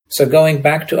So going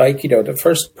back to Aikido, the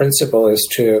first principle is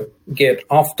to get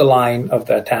off the line of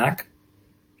the attack,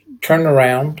 turn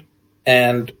around,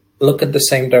 and look at the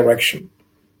same direction.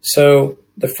 So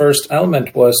the first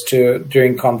element was to,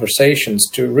 during conversations,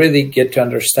 to really get to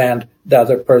understand the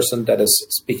other person that is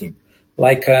speaking,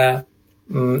 like a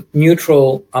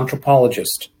neutral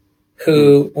anthropologist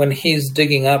who, when he's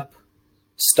digging up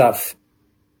stuff,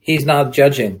 he's not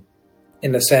judging.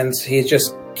 In the sense, he's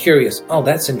just curious. Oh,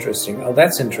 that's interesting. Oh,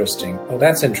 that's interesting. Oh,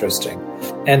 that's interesting.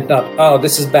 And not, oh,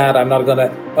 this is bad. I'm not going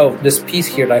to, oh, this piece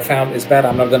here that I found is bad.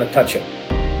 I'm not going to touch it.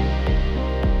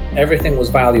 Everything was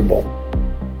valuable.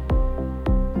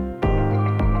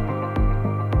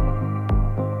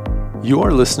 You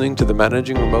are listening to the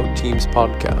Managing Remote Teams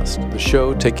podcast, the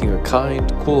show taking a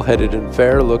kind, cool-headed, and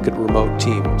fair look at remote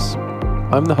teams.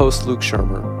 I'm the host, Luke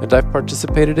Shermer, and I've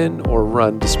participated in or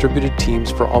run distributed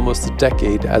teams for almost a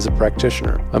decade as a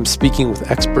practitioner. I'm speaking with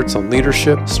experts on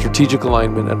leadership, strategic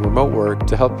alignment, and remote work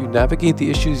to help you navigate the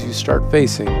issues you start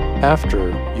facing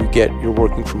after you get your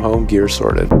working from home gear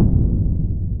sorted.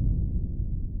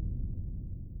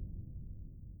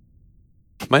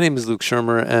 My name is Luke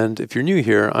Shermer, and if you're new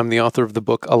here, I'm the author of the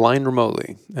book Align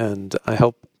Remotely, and I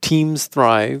help teams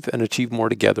thrive and achieve more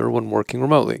together when working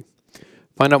remotely.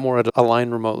 Find out more at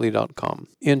alignremotely.com.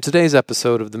 In today's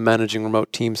episode of the Managing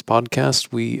Remote Teams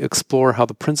podcast, we explore how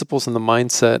the principles and the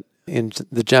mindset in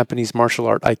the Japanese martial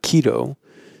art Aikido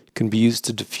can be used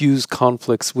to diffuse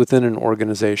conflicts within an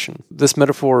organization. This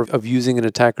metaphor of using an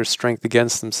attacker's strength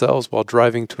against themselves while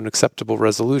driving to an acceptable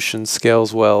resolution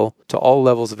scales well to all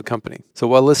levels of a company. So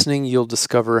while listening, you'll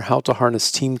discover how to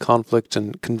harness team conflict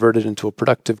and convert it into a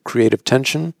productive, creative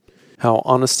tension, how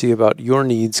honesty about your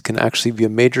needs can actually be a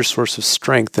major source of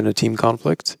strength in a team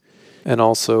conflict, and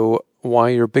also why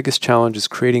your biggest challenge is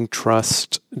creating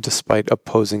trust despite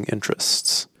opposing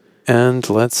interests. And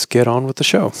let's get on with the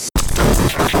show.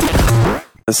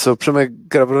 So, Przemek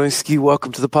Gawronski,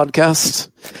 welcome to the podcast.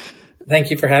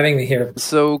 Thank you for having me here.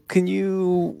 So, can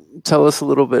you tell us a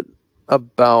little bit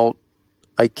about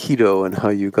Aikido and how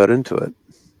you got into it?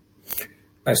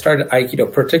 I started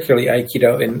Aikido, particularly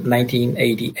Aikido, in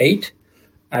 1988.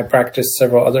 I practiced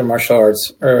several other martial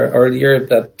arts earlier,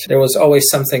 but there was always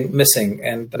something missing.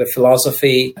 And the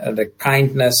philosophy, the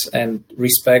kindness and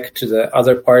respect to the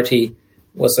other party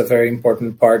was a very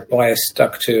important part why I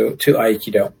stuck to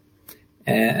Aikido.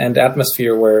 And the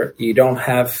atmosphere where you don't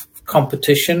have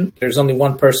competition, there's only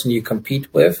one person you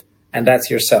compete with, and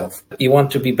that's yourself. You want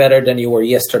to be better than you were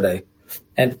yesterday.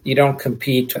 And you don't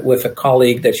compete with a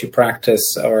colleague that you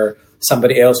practice or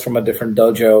somebody else from a different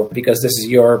dojo because this is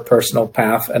your personal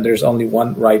path and there's only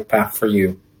one right path for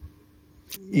you.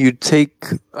 You take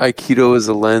Aikido as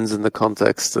a lens in the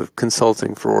context of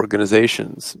consulting for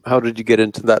organizations. How did you get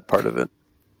into that part of it?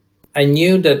 I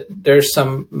knew that there's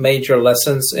some major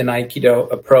lessons in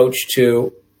Aikido approach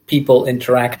to people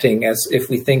interacting as if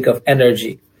we think of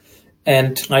energy.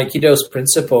 And Aikido's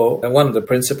principle, one of the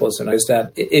principles is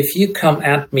that if you come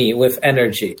at me with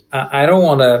energy, I don't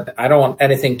want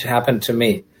anything to happen to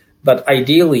me. But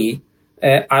ideally,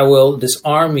 I will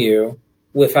disarm you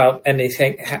without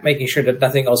anything, making sure that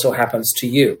nothing also happens to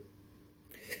you.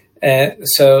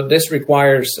 So this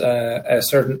requires a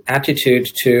certain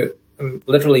attitude to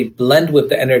literally blend with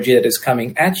the energy that is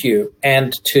coming at you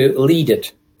and to lead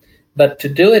it. But to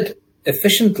do it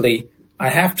efficiently, I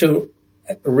have to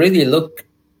really look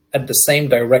at the same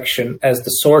direction as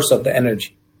the source of the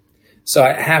energy. So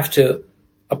I have to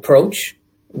approach,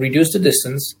 reduce the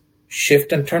distance,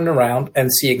 shift and turn around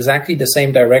and see exactly the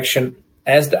same direction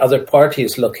as the other party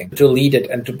is looking, to lead it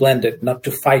and to blend it, not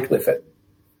to fight with it.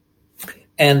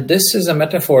 And this is a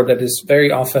metaphor that is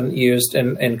very often used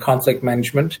in conflict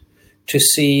management to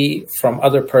see from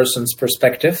other person's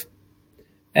perspective,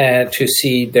 to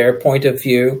see their point of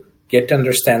view, get to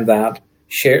understand that,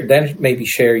 maybe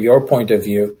share your point of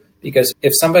view. Because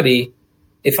if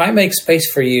I make space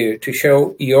for you to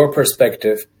show your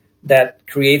perspective, that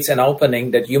creates an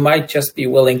opening that you might just be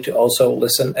willing to also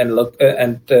listen and look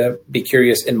and be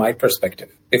curious in my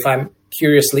perspective, if I'm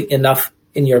curiously enough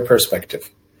in your perspective.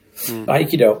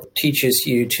 Aikido teaches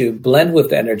you to blend with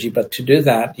the energy, but to do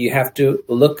that, you have to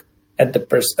look at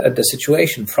the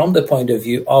situation from the point of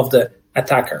view of the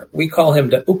attacker. We call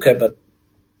him the uke, but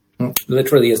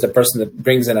literally is the person that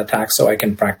brings an attack so I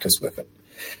can practice with it.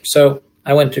 So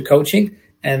I went to coaching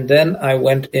and then I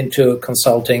went into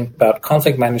consulting about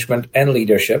conflict management and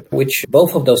leadership, which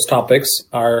both of those topics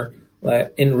are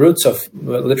in roots of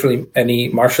literally any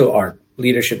martial art.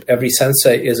 Leadership, every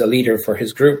sensei is a leader for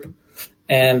his group.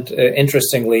 And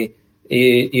interestingly,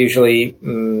 usually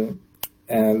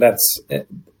that's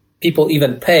people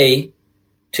even pay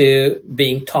to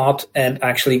being taught and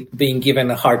actually being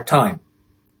given a hard time.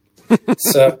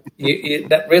 So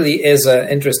that really is an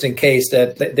interesting case,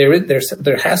 that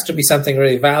there has to be something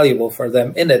really valuable for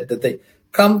them in it, that they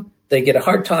come, they get a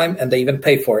hard time, and they even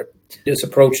pay for it. This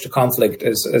approach to conflict,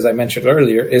 as I mentioned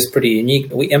earlier, is pretty unique.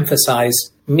 We emphasize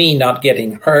me not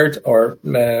getting hurt or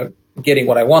getting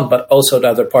what I want, but also the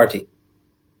other party.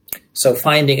 So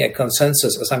finding a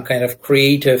consensus or some kind of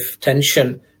creative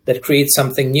tension that creates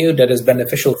something new that is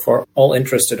beneficial for all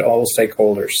interested, all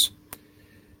stakeholders.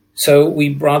 So we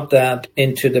brought that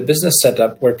into the business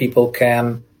setup where people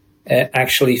can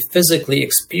actually physically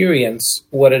experience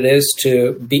what it is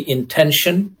to be in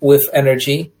tension with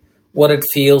energy, what it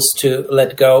feels to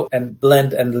let go and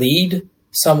blend and lead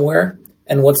somewhere,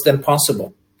 and what's then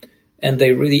possible. And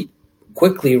they really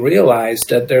quickly realized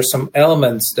that there's some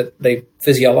elements that they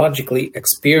physiologically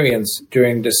experience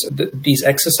during these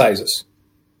exercises.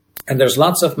 And there's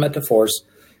lots of metaphors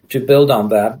to build on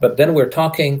that. But then we're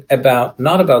talking about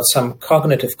not about some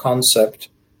cognitive concept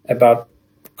about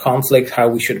conflict, how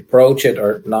we should approach it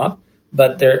or not,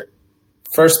 but their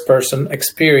first person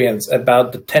experience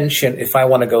about the tension. If I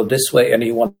want to go this way and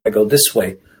you want to go this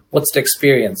way, what's the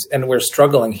experience? And we're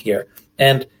struggling here.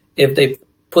 And if they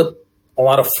put a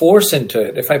lot of force into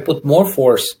it, if I put more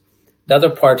force, the other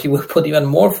party will put even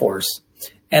more force.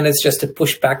 And it's just a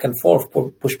push back and forth,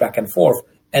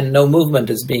 and no movement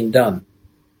is being done.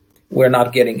 We're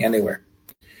not getting anywhere.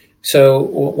 So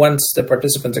once the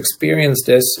participants experience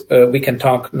this, we can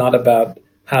talk not about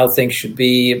how things should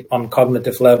be on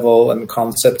cognitive level and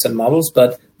concepts and models,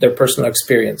 but their personal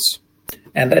experience.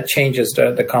 And that changes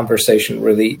the conversation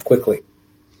really quickly.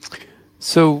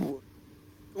 So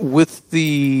with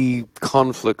the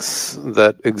conflicts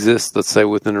that exist, let's say,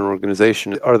 within an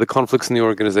organization, are the conflicts in the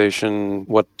organization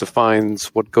what defines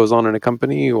what goes on in a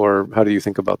company, or how do you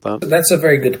think about that? That's a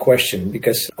very good question,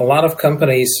 because a lot of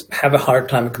companies have a hard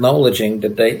time acknowledging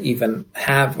that they even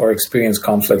have or experience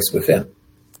conflicts within.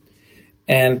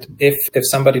 And if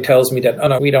somebody tells me that, oh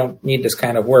no, we don't need this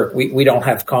kind of work, we don't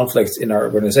have conflicts in our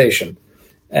organization,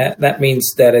 that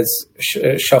means that it's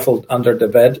shuffled under the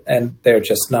bed and they're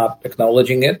just not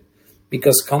acknowledging it.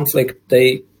 Because conflict,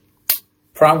 they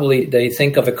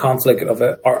think of a conflict of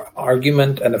an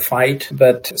argument and a fight,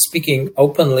 but speaking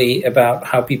openly about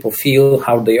how people feel,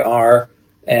 how they are,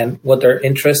 and what their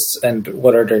interests and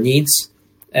what are their needs,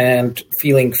 and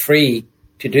feeling free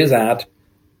to do that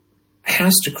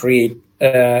has to create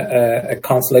a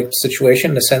conflict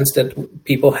situation in the sense that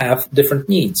people have different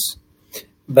needs.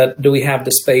 But do we have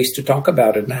the space to talk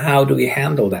about it? And how do we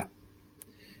handle that?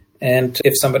 And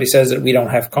if somebody says that we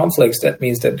don't have conflicts, that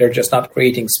means that they're just not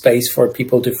creating space for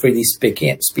people to freely speak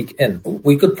in.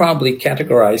 We could probably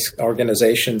categorize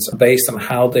organizations based on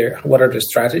what are their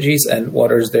strategies and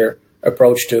what is their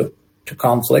approach to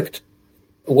conflict.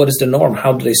 What is the norm?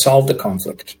 How do they solve the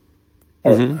conflict?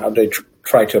 Or how do they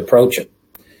try to approach it?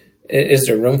 Is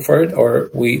there room for it, or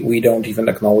we don't even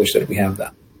acknowledge that we have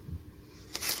that?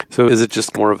 So is it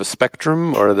just more of a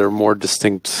spectrum, or are there more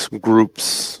distinct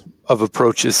groups of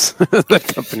approaches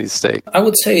that companies take? I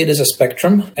would say it is a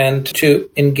spectrum. And to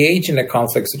engage in a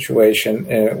conflict situation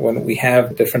when we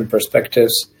have different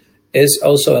perspectives is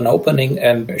also an opening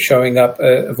and showing up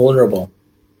vulnerable.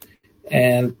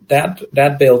 And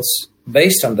that builds,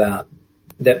 based on that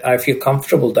I feel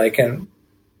comfortable that I can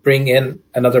bring in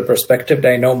another perspective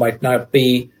that I know might not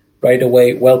be right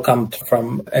away welcomed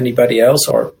from anybody else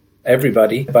or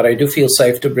everybody, but I do feel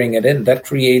safe to bring it in. That's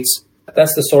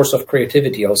the source of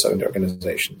creativity also in the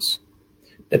organizations,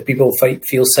 that people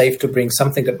feel safe to bring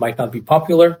something that might not be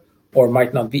popular or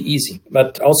might not be easy.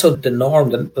 But also the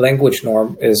language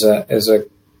norm is a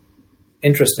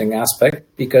interesting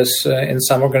aspect, because in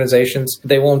some organizations,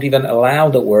 they won't even allow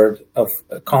the word of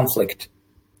conflict.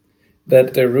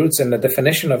 But the roots and the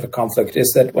definition of a conflict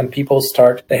is that when people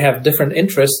they have different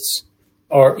interests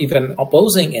or even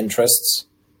opposing interests,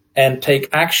 and take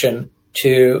action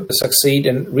to succeed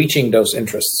in reaching those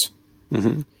interests.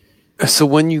 Mm-hmm. So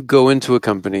when you go into a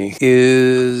company,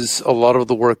 is a lot of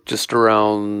the work just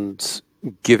around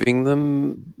giving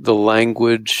them the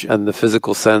language and the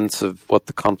physical sense of what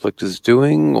the conflict is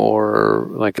doing?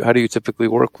 Or how do you typically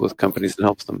work with companies and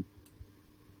help them?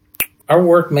 Our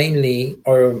work mainly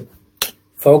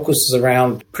focuses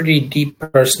around pretty deep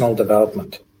personal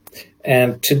development.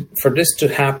 And for this to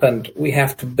happen, we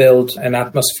have to build an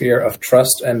atmosphere of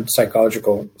trust and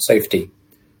psychological safety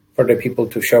for the people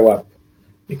to show up,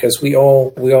 because we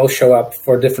all show up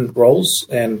for different roles,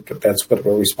 and that's what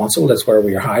we're responsible. That's where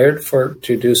we are hired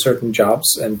to do certain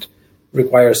jobs and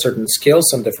require certain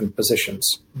skills on different positions.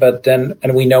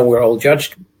 And we know we're all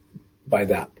judged by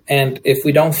that. And if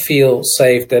we don't feel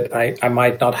safe that I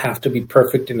might not have to be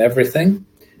perfect in everything,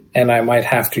 and I might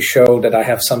have to show that I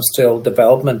have some still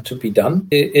development to be done,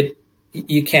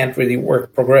 you can't really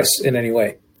progress in any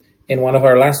way. In one of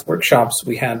our last workshops,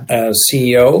 we had a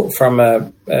CEO from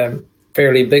a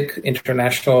fairly big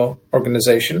international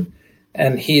organization,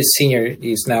 and he's senior.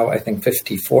 He's now, I think,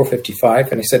 54,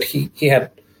 55. And he said he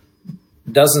had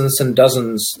dozens and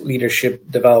dozens leadership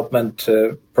development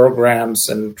programs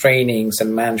and trainings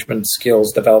and management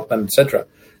skills development, etc.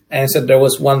 And he said there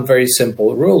was one very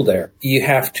simple rule there. You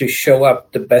have to show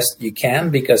up the best you can,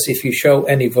 because if you show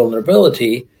any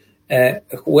vulnerability,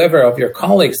 whoever of your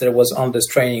colleagues that was on this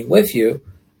training with you,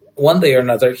 one day or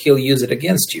another, he'll use it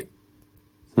against you.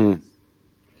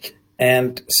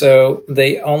 And so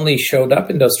they only showed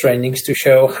up in those trainings to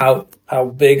show how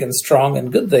big and strong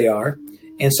and good they are,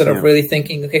 instead of really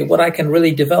thinking, okay, what I can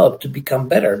really develop to become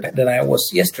better than I was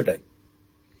yesterday.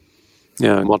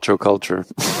 Yeah, macho culture.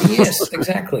 Yes,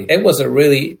 exactly. It was a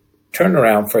really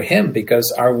turnaround for him,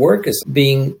 because our work is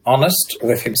being honest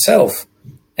with himself.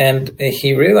 And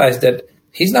he realized that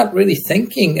he's not really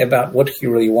thinking about what he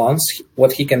really wants,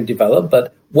 what he can develop,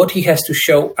 but what he has to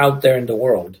show out there in the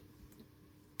world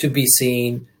to be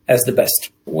seen as the best.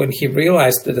 When he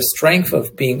realized that the strength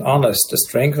of being honest, the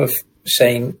strength of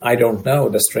saying, I don't know,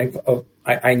 the strength of,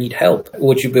 I need help.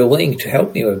 Would you be willing to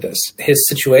help me with this? His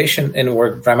situation in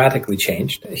work dramatically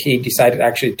changed. He decided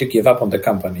actually to give up on the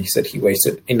company. He said he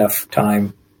wasted enough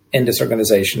time in this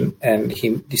organization, and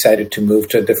he decided to move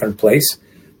to a different place.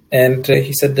 And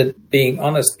he said that being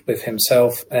honest with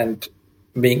himself and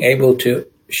being able to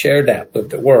share that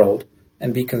with the world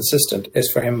and be consistent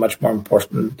is for him much more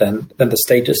important than the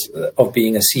status of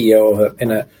being a CEO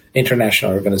in an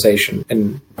international organization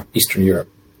in Eastern Europe.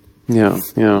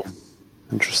 Yeah.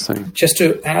 Interesting. Just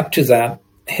to add to that,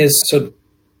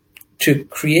 to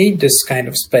create this kind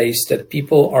of space that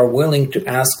people are willing to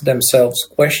ask themselves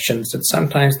questions that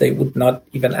sometimes they would not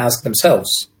even ask themselves,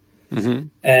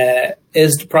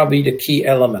 is probably the key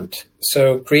element.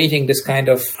 So creating this kind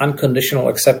of unconditional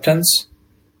acceptance,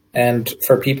 and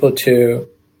for people to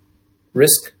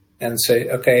risk and say,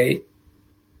 okay,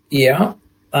 yeah,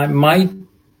 I might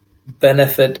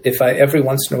benefit if I every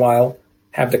once in a while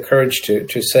have the courage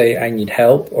to say I need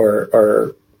help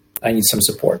or I need some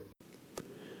support.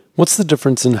 What's the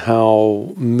difference in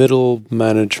how middle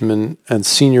management and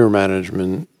senior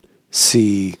management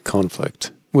see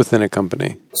conflict within a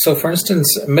company? So, for instance,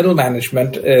 middle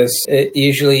management is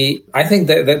usually, I think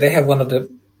that they have one of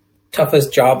the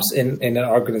toughest jobs in an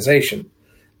organization,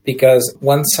 because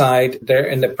one side, they're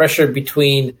in the pressure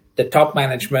between the top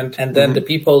management and then the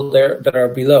people there that are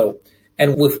below.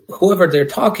 And with whoever they're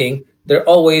talking, they're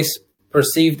always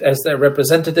perceived as the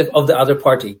representative of the other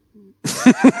party.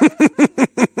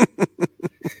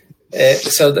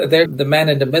 So they're the man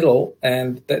in the middle,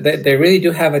 and they really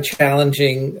do have a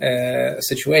challenging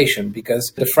situation,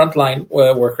 because the frontline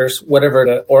workers, whatever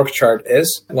the org chart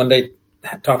is, when they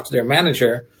talk to their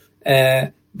manager,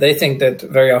 they think that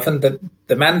very often that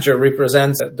the manager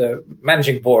represents the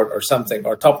managing board or something,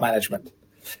 or top management.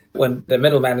 When the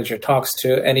middle manager talks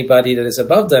to anybody that is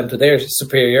above them, to their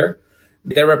superior,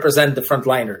 they represent the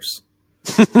frontliners.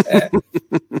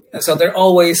 So they're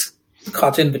always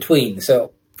caught in between.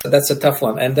 So that's a tough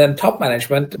one. And then top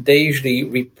management, they usually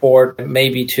report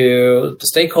maybe to the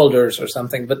stakeholders or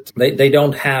something, but they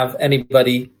don't have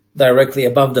anybody directly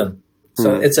above them.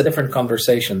 So it's a different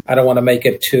conversation. I don't want to make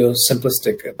it too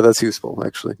simplistic. That's useful,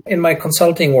 actually. In my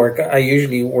consulting work, I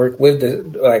usually work with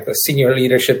the senior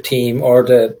leadership team or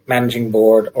the managing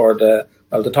board or the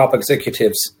top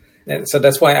executives. And so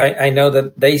that's why I know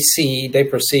that they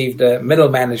perceive the middle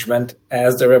management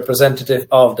as the representative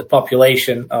of the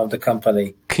population of the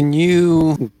company. Can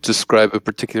you describe a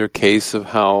particular case of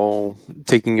how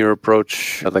taking your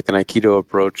approach, like an Aikido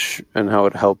approach, and how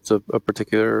it helped a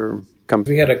particular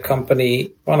company? We had a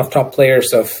company, one of top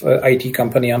players of IT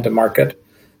company on the market,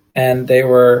 and they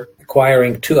were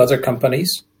acquiring two other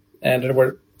companies, and they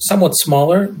were somewhat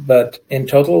smaller, but in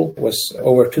total was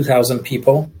over 2,000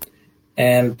 people.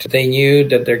 And they knew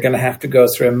that they're going to have to go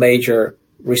through a major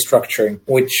restructuring,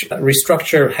 which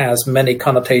restructure has many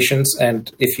connotations.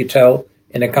 And if you tell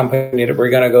in a company that we're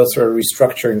going to go through a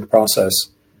restructuring process,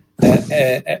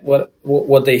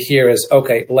 what they hear is,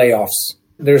 okay, layoffs.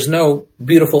 There's no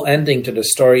beautiful ending to the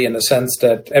story in the sense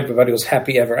that everybody was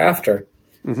happy ever after.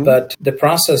 But the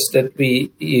process that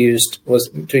we used was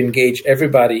to engage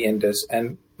everybody in this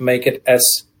and make it as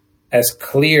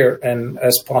clear and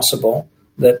as possible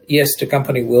that, yes, the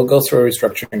company will go through a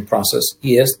restructuring process.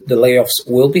 Yes, the layoffs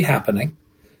will be happening,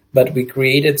 but we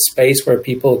created space where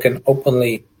people can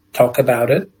openly talk about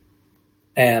it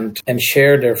and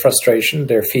share their frustration,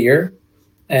 their fear,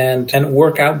 and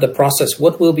work out the process.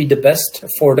 What will be the best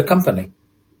for the company?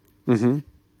 Mm-hmm.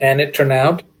 And it turned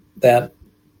out that,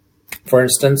 for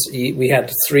instance, we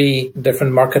had 3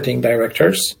 different marketing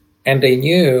directors, and they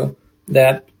knew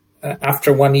that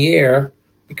after 1 year,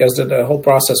 because the whole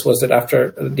process was that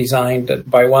after designed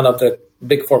by one of the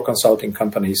Big Four consulting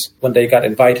companies, when they got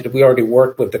invited, we already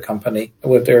worked with the company,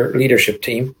 with their leadership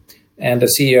team. And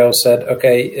the CEO said,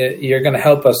 okay, you're going to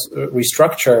help us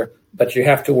restructure, but you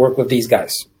have to work with these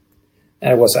guys.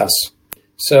 And it was us.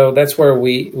 So that's where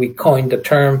we coined the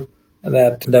term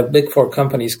that the Big Four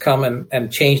companies come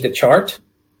and change the chart,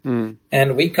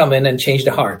 and we come in and change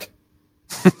the heart.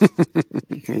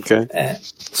 Okay.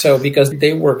 So because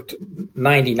they worked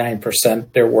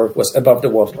 99%, their work was above the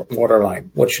waterline.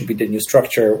 What should be the new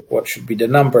structure? What should be the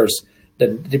numbers, the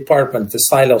department, the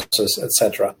silos,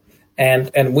 etc.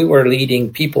 And we were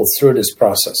leading people through this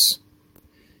process.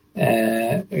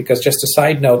 Because just a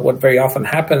side note, what very often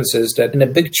happens is that in a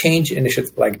big change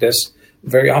initiative like this,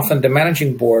 very often the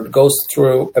managing board goes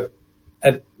through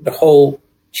the whole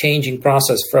changing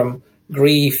process from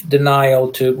grief,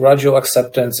 denial to gradual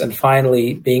acceptance, and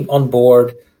finally being on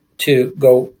board to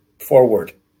go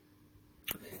forward.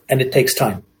 And it takes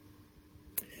time.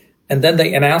 And then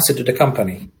they announce it to the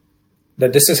company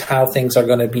that this is how things are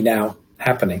going to be now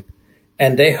happening.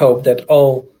 And they hope that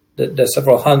all the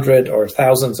several hundred or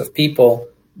thousands of people,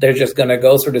 they're just going to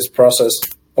go through this process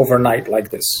overnight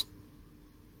like this.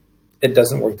 It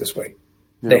doesn't work this way.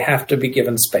 Yeah. They have to be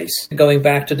given space. Going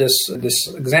back to this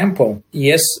example,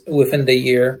 yes, within the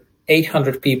year,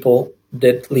 800 people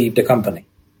did leave the company.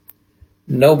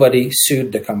 Nobody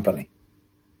sued the company.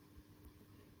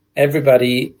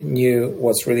 Everybody knew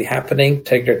what's really happening,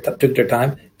 took their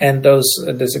time. And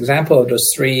this example of those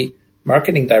 3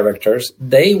 marketing directors,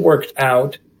 they worked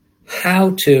out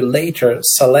how to later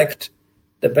select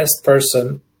the best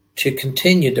person to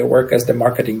continue to work as the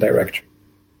marketing director.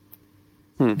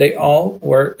 They all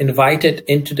were invited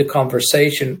into the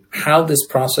conversation how this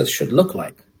process should look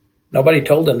like. Nobody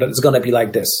told them that it's going to be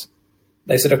like this.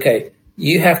 They said, okay,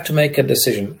 you have to make a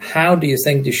decision. How do you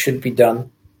think this should be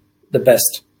done the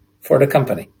best for the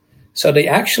company? So they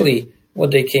actually,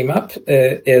 what they came up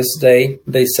is they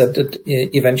said that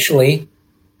eventually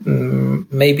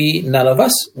maybe none of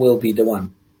us will be the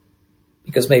one,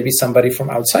 because maybe somebody from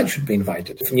outside should be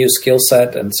invited, new skill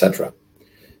set, etc.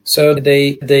 So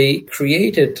they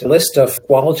created a list of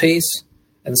qualities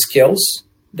and skills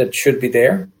that should be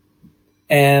there,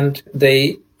 and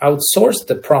they outsourced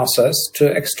the process to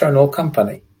an external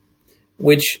company,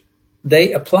 which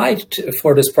they applied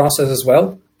for this process as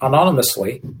well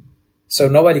anonymously. So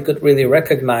nobody could really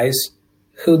recognize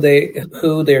who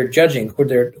they're judging,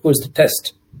 who's the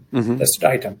tested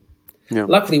item. Yeah.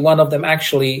 Luckily, one of them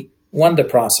actually won the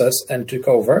process and took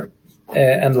over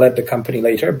and led the company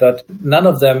later, but none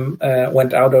of them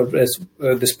went out of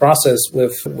this process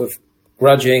with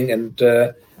grudging and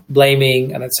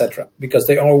blaming and etc. because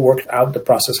they all worked out the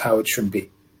process how it should be.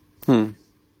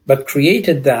 But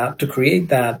to create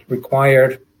that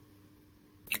required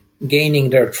gaining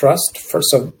their trust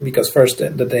because first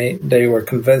that they were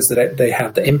convinced that they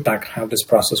have the impact how this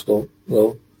process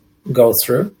will go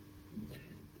through,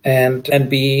 and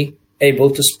be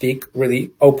able to speak really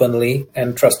openly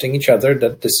and trusting each other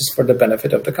that this is for the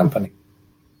benefit of the company,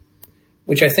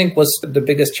 which I think was the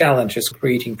biggest challenge, is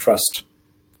creating trust,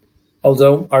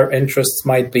 although our interests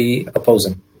might be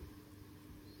opposing.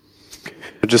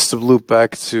 Just to loop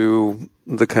back to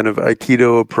the kind of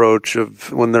Aikido approach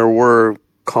of when there were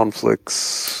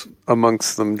conflicts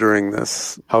amongst them during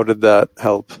this, how did that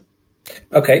help?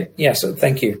 Okay, yeah, so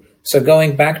thank you. So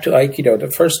going back to Aikido,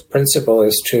 the first principle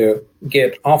is to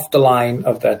get off the line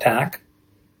of the attack,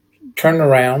 turn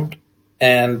around,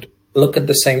 and look at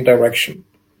the same direction.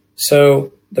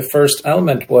 So the first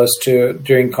element was to,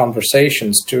 during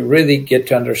conversations, to really get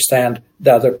to understand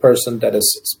the other person that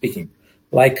is speaking,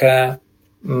 like a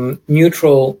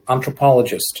neutral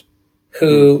anthropologist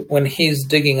who, when he's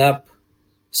digging up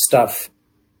stuff,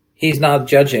 he's not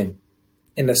judging.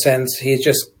 In a sense, he's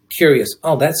just curious.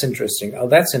 Oh, that's interesting. Oh,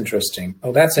 that's interesting.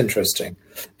 Oh, that's interesting.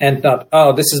 And not,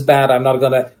 oh, this is bad. I'm not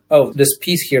going to, oh, this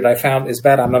piece here that I found is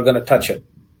bad. I'm not going to touch it.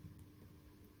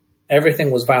 Everything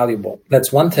was valuable.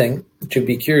 That's one thing, to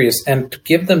be curious and to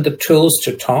give them the tools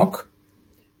to talk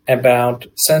about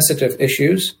sensitive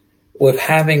issues with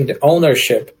having the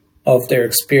ownership of their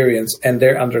experience and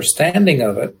their understanding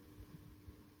of it,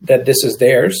 that this is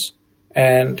theirs,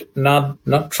 and not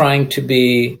trying to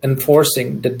be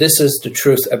enforcing that this is the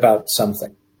truth about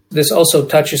something. This also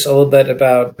touches a little bit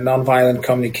about nonviolent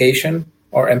communication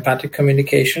or empathic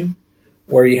communication,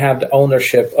 where you have the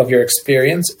ownership of your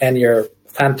experience and your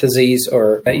fantasies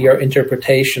or your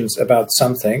interpretations about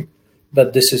something,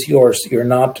 but this is yours. You're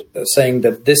not saying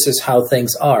that this is how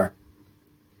things are.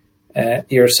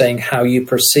 You're saying how you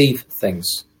perceive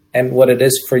things and what it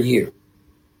is for you.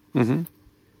 Mm-hmm.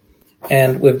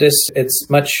 And with this, it's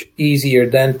much easier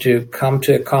then to come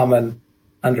to a common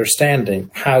understanding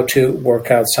how to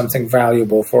work out something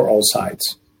valuable for all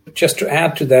sides. Just to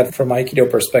add to that, from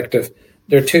Aikido perspective,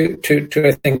 there are two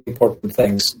I think, important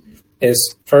things.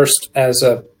 Is first, as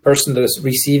a person that is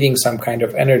receiving some kind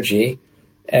of energy,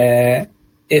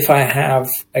 if I have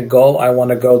a goal, I want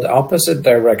to go the opposite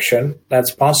direction,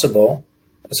 that's possible.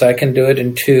 So I can do it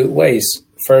in two ways.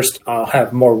 First, I'll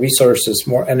have more resources,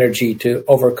 more energy to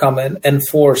overcome and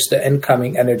enforce the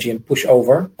incoming energy and push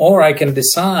over. Or I can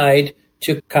decide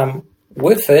to come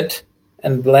with it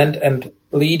and blend and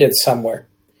lead it somewhere.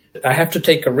 I have to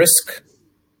take a risk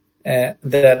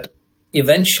that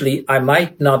eventually I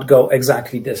might not go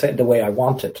exactly the way I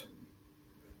want it,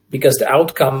 because the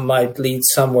outcome might lead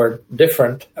somewhere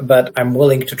different, but I'm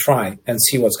willing to try and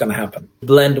see what's going to happen.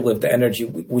 Blend with the energy,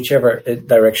 whichever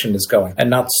direction is going, and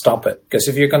not stop it. Because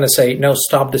if you're going to say, no,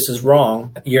 stop, this is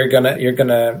wrong, you're going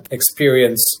to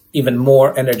experience even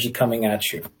more energy coming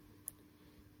at you.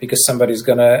 Because somebody's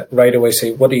going to right away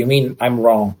say, what do you mean I'm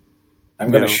wrong? I'm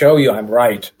going to show you I'm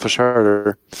right. Push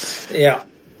harder. Yeah.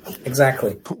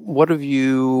 Exactly. What have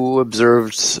you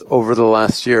observed over the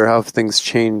last year? How have things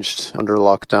changed under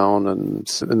lockdown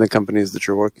and in the companies that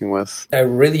you're working with? I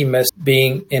really miss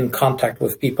being in contact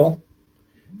with people.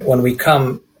 When we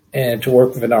come to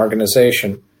work with an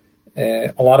organization,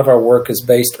 a lot of our work is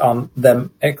based on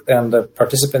them and the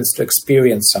participants to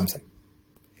experience something.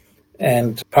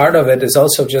 And part of it is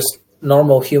also just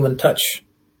normal human touch.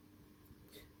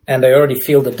 And I already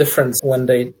feel the difference when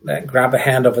they grab a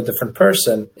hand of a different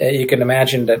person. You can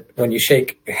imagine that when you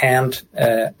shake a hand,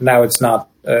 now it's not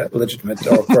legitimate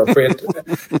or appropriate.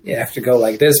 You have to go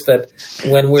like this. But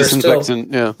when we're still,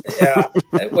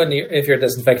 if you're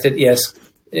disinfected, yes,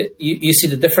 you see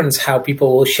the difference how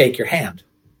people will shake your hand,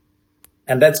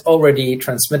 and that's already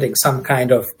transmitting some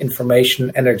kind of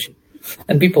information, energy.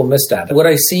 And people miss that. What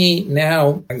I see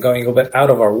now, going a little bit out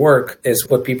of our work, is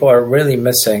what people are really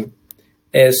missing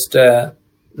is the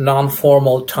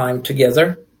non-formal time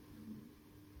together,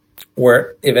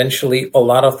 where eventually a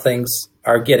lot of things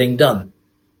are getting done.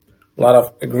 A lot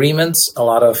of agreements, a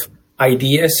lot of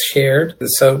ideas shared.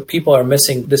 So people are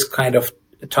missing this kind of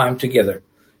time together.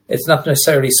 It's not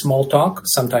necessarily small talk.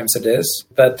 Sometimes it is.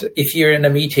 But if you're in a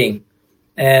meeting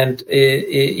and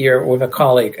you're with a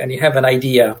colleague and you have an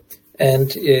idea,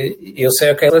 and you'll say,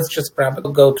 okay, let's just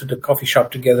go to the coffee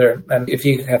shop together. And if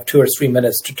you have 2 or 3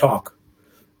 minutes to talk,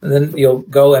 and then you'll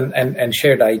go and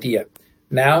share the idea.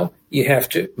 Now you have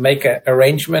to make an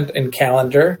arrangement in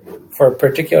calendar for a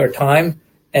particular time,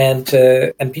 and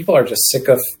people are just sick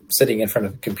of sitting in front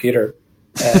of the computer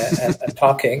and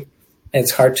talking. And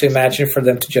it's hard to imagine for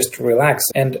them to just relax.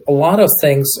 And a lot of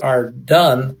things are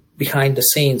done behind the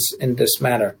scenes in this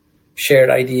manner.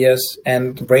 Shared ideas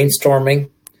and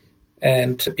brainstorming,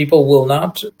 and people will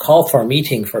not call for a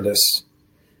meeting for this.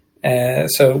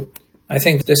 So I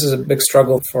think this is a big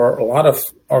struggle for a lot of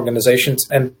organizations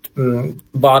and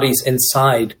bodies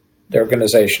inside the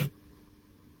organization,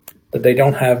 that they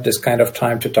don't have this kind of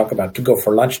time to talk about, to go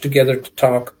for lunch together, to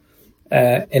talk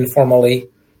informally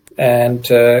and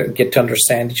get to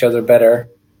understand each other better,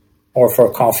 or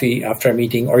for coffee after a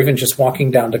meeting, or even just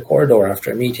walking down the corridor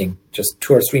after a meeting. Just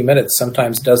 2 or 3 minutes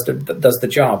sometimes does the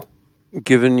job.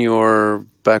 Given your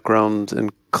background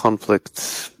in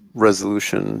conflict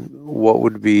resolution, what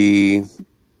would be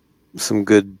some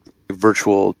good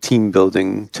virtual team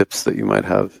building tips that you might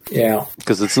have? Yeah.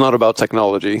 Because it's not about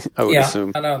technology, I would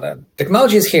assume. I know that.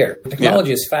 Technology is here.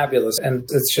 Technology is fabulous. And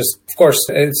it's just, of course,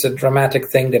 it's a dramatic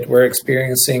thing that we're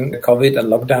experiencing, COVID and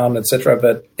lockdown, etc.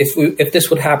 But if this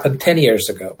would happen 10 years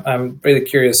ago, I'm really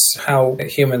curious how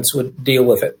humans would deal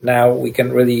with it. Now we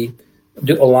can really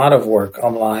do a lot of work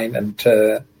online and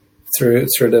through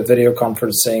the video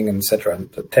conferencing, etc.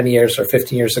 10 years or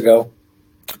 15 years ago,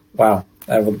 wow,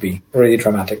 that would be really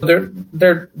dramatic. There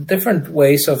are different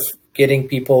ways of getting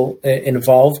people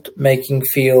involved, make them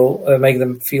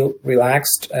feel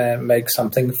relaxed, make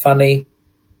something funny.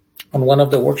 On one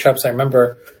of the workshops, I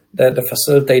remember that the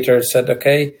facilitator said,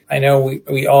 okay, I know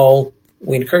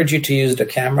we encourage you to use the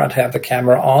camera, to have the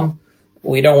camera on.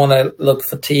 We don't want to look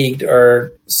fatigued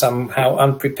or somehow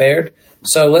unprepared.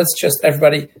 So let's just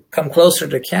everybody come closer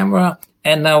to the camera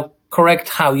and now correct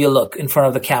how you look in front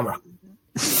of the camera.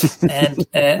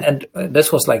 and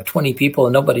this was like 20 people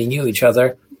and nobody knew each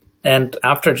other. And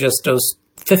after just those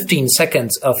 15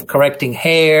 seconds of correcting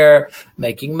hair,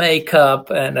 making makeup,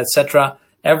 and etc.,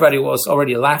 everybody was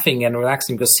already laughing and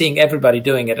relaxing because seeing everybody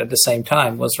doing it at the same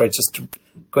time was just a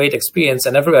great experience,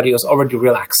 and everybody was already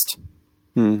relaxed.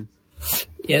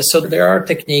 Yeah, so there are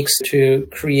techniques to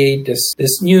create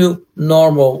this new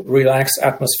normal, relaxed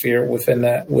atmosphere within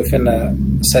a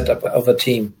setup of a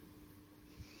team.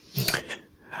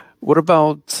 What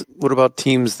about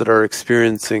teams that are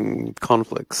experiencing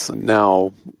conflicts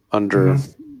now under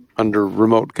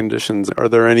remote conditions? Are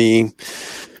there any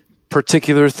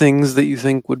particular things that you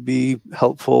think would be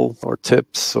helpful, or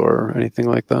tips, or anything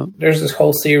like that? There's this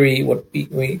whole theory, what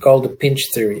we call the pinch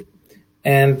theory,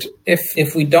 and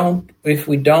if we don't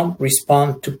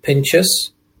respond to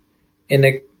pinches in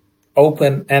an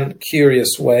open and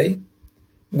curious way,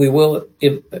 we will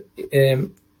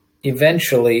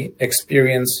eventually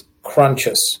experience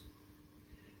crunches,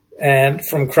 and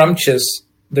from crunches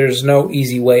there's no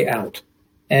easy way out.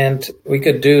 And we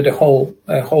could do the whole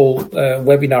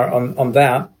webinar on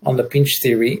that, on the pinch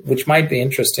theory, which might be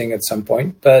interesting at some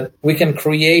point. But we can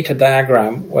create a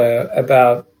diagram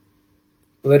about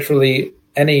literally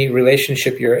any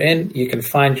relationship you're in. You can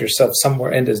find yourself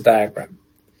somewhere in this diagram.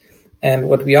 And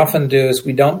what we often do is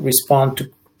we don't respond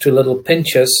to little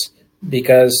pinches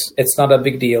because it's not a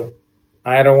big deal.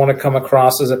 I don't want to come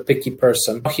across as a picky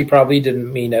person. He probably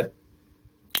didn't mean it.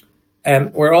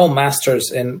 And we're all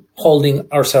masters in holding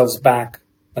ourselves back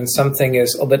when something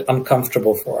is a bit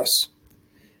uncomfortable for us.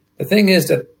 The thing is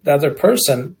that the other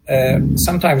person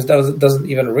sometimes doesn't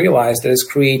even realize that it's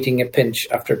creating a pinch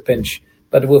after pinch.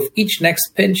 But with each next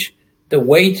pinch, the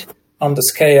weight on the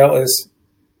scale is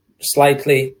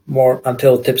slightly more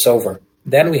until it tips over.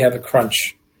 Then we have a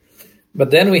crunch.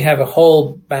 But then we have a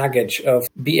whole baggage of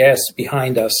BS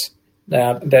behind us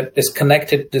that is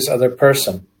connected to this other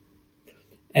person.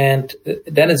 And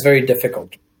then it's very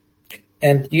difficult.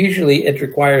 And usually it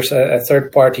requires a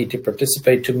third party to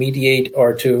participate, to mediate,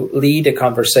 or to lead a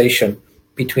conversation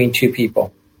between two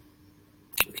people.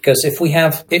 Because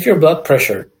if your blood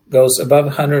pressure goes above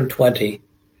 120,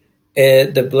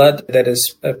 the blood that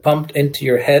is pumped into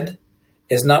your head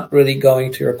is not really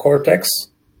going to your cortex,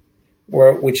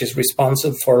 which is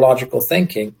responsive for logical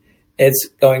thinking. It's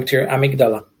going to your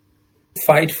amygdala.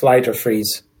 Fight, flight, or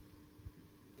freeze.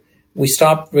 We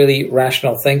stop really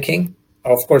rational thinking.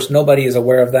 Of course, nobody is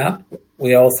aware of that.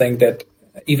 We all think that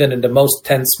even in the most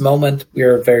tense moment, we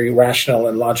are very rational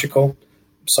and logical.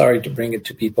 I'm sorry to bring it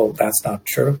to people. That's not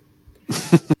true.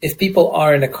 If people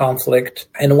are in a conflict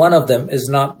and one of them is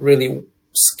not really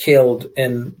skilled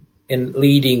in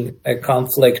leading a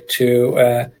conflict to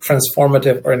a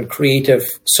transformative or a creative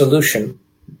solution,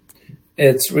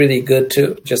 it's really good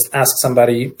to just ask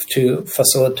somebody to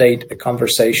facilitate a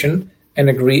conversation and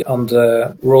agree on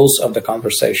the rules of the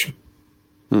conversation.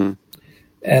 And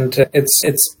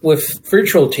it's with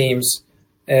virtual teams,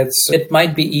 it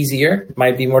might be easier, it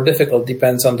might be more difficult,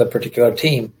 depends on the particular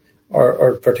team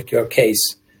or particular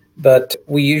case. But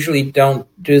we usually don't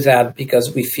do that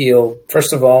because we feel,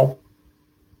 first of all,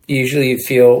 usually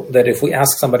feel that if we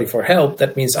ask somebody for help,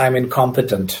 that means I'm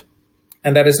incompetent.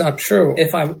 And that is not true.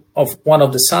 If I'm of one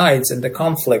of the sides in the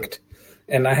conflict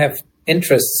and I have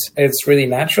interests, it's really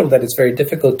natural that it's very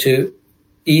difficult to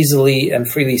easily and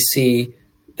freely see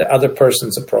the other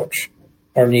person's approach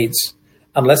or needs,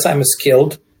 unless I'm a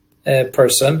skilled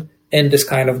person in this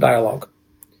kind of dialogue.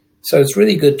 So it's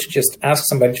really good to just ask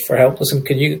somebody for help. Listen,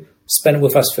 can you spend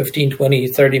with us 15, 20,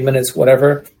 30 minutes,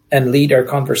 whatever, and lead our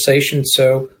conversation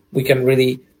so we can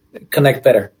really connect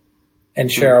better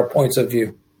and share our points of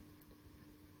view.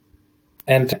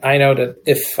 And I know that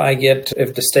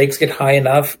if the stakes get high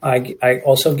enough, I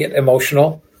also get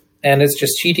emotional, and it's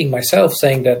just cheating myself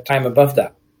saying that I'm above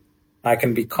that. I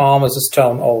can be calm as a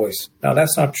stone always. Now,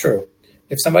 that's not true.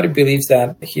 If somebody believes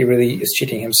that, he really is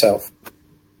cheating himself.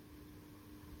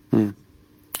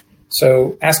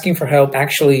 So asking for help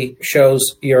actually shows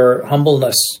your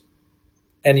humbleness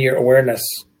and your awareness,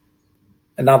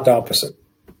 and not the opposite.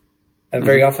 And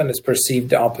very often it's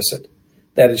perceived the opposite,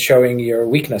 that is showing your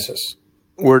weaknesses.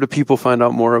 Where do people find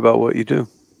out more about what you do?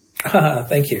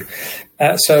 Thank you.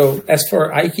 So as for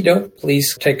Aikido,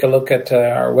 please take a look at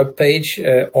our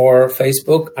webpage or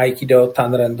Facebook, Aikido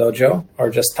Tanren Dojo, or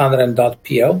just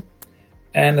tanren.pl.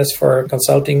 And as for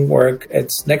consulting work,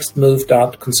 it's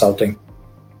nextmove.consulting.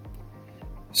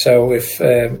 So if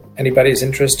anybody is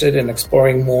interested in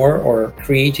exploring more or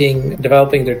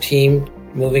developing their team,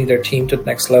 moving their team to the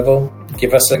next level,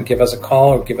 give us a call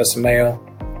or give us a mail.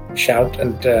 Shout,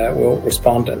 and we'll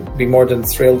respond and be more than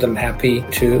thrilled and happy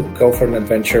to go for an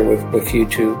adventure with you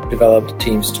to develop the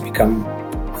teams to become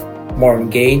more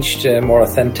engaged, more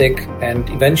authentic, and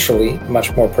eventually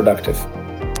much more productive.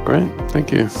 Great.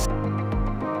 Thank you.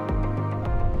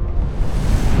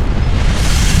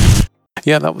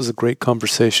 Yeah, that was a great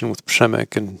conversation with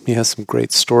Przemek, and he has some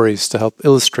great stories to help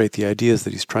illustrate the ideas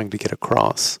that he's trying to get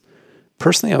across.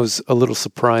 Personally, I was a little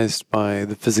surprised by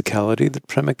the physicality that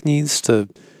Przemek needs to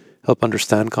help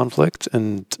understand conflict,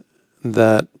 and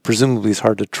that presumably is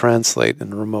hard to translate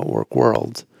in a remote work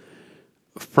world.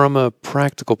 From a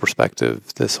practical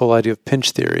perspective, this whole idea of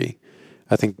pinch theory,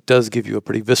 I think, does give you a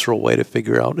pretty visceral way to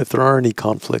figure out if there are any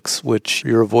conflicts which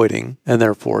you're avoiding, and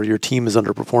therefore your team is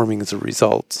underperforming as a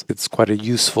result. It's quite a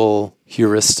useful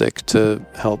heuristic to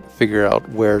help figure out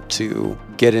where to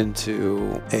get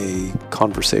into a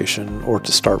conversation or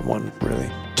to start one,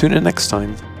 really. Tune in next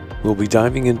time. We'll be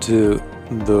diving into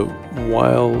the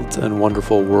wild and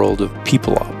wonderful world of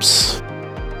people ops.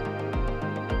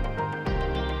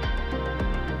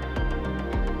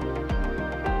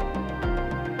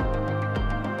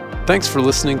 Thanks for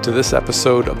listening to this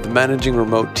episode of the Managing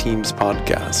Remote Teams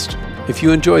podcast. If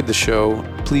you enjoyed the show,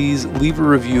 please leave a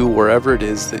review wherever it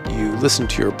is that you listen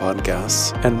to your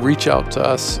podcasts, and reach out to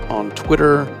us on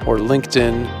Twitter or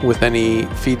LinkedIn with any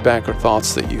feedback or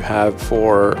thoughts that you have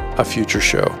for a future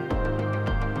show.